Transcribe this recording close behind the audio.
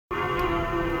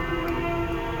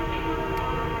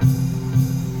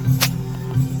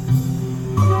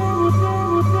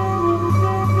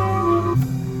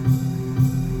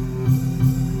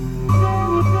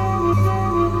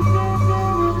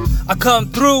come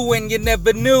through when you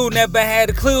never knew, never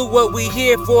had a clue what we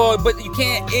here for, but you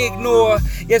can't ignore.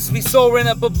 Yes, we soaring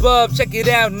up above, check it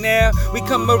out now. We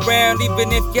come around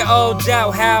even if you all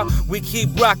doubt how. We keep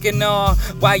rocking on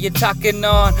while you're talking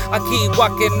on. I keep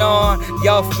walking on,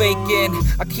 y'all faking.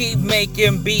 I keep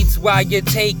making beats while you're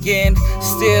taking.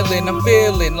 Stealing, I'm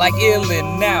feeling like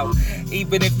illin' now.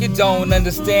 Even if you don't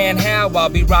understand how, I'll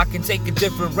be rocking, take a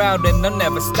different route, and I'm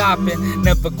never stopping,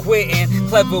 never quitting.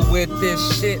 Clever with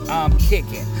this shit I'm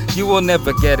kicking. You will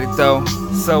never get it though,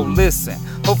 so listen.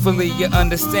 Hopefully you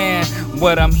understand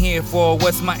what I'm here for,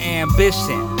 what's my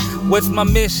ambition, what's my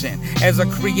mission. As I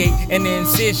create an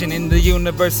incision in the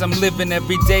universe I'm living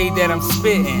every day that I'm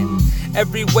spitting.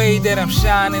 Every way that I'm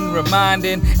shining,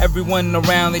 reminding everyone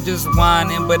around they just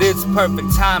whining. But it's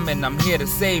perfect timing, I'm here to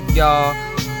save y'all.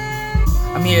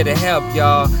 I'm here to help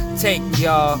y'all, take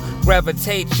y'all,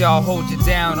 gravitate y'all, hold you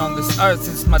down on this earth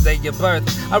since my day of birth.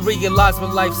 I realize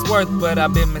what life's worth, but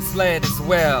I've been misled as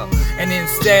well. And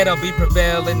instead I'll be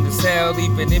prevailing this hell,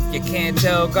 even if you can't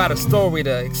tell, got a story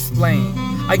to explain.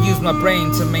 I use my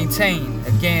brain to maintain,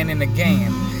 again and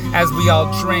again, as we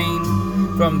all drain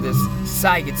from this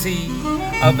society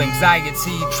of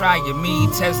anxiety. Trying me,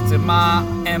 testing my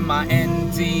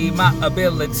M-I-N-D, my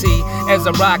ability as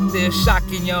I rock this,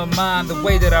 shocking your mind the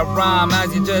way that I rhyme.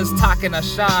 As you just talking, I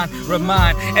shine,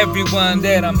 remind everyone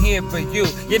that I'm here for you.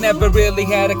 You never really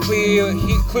had a clear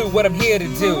clue what I'm here to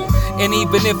do. And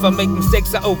even if I make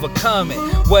mistakes, I overcome it.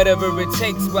 Whatever it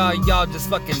takes while y'all just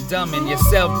fucking dumbing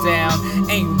yourself down.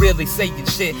 Ain't really saying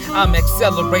shit, I'm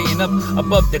accelerating up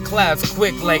above the clouds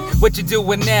quick. Like what you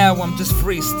doing now, I'm just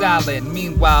freestyling.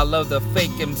 Meanwhile, other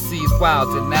fake MCs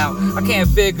wilding out. I can't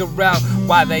figure out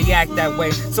why they act that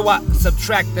way, so I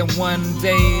subtract them one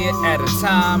day at a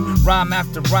time. Rhyme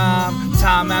after rhyme,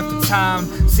 time after time.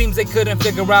 Seems they couldn't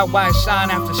figure out why I shine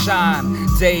after shine,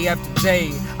 day after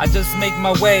day. I just make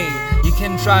my way. You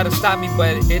can try to stop me,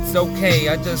 but it's okay.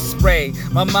 I just spray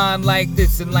my mind like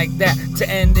this and like that to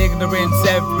end ignorance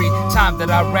every time that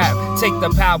I rap. Take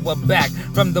the power back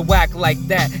from the whack like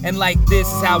that. And like this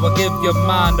is how I give your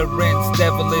mind a rinse.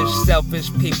 Devilish,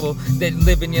 selfish people that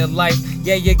live in your life.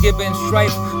 Yeah, you're giving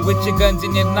strife with your guns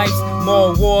and your knives.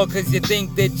 More war cause you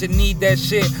think that you need that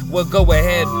shit. Well, go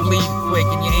ahead, bleed quick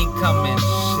and you ain't coming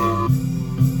shit.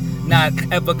 Not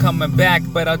ever coming back,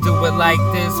 but I'll do it like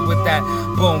this with that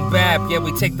boom bap. Yeah,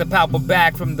 we take the power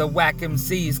back from the whack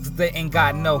MCs, cause they ain't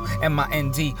got no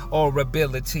M-I-N-D or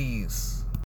abilities.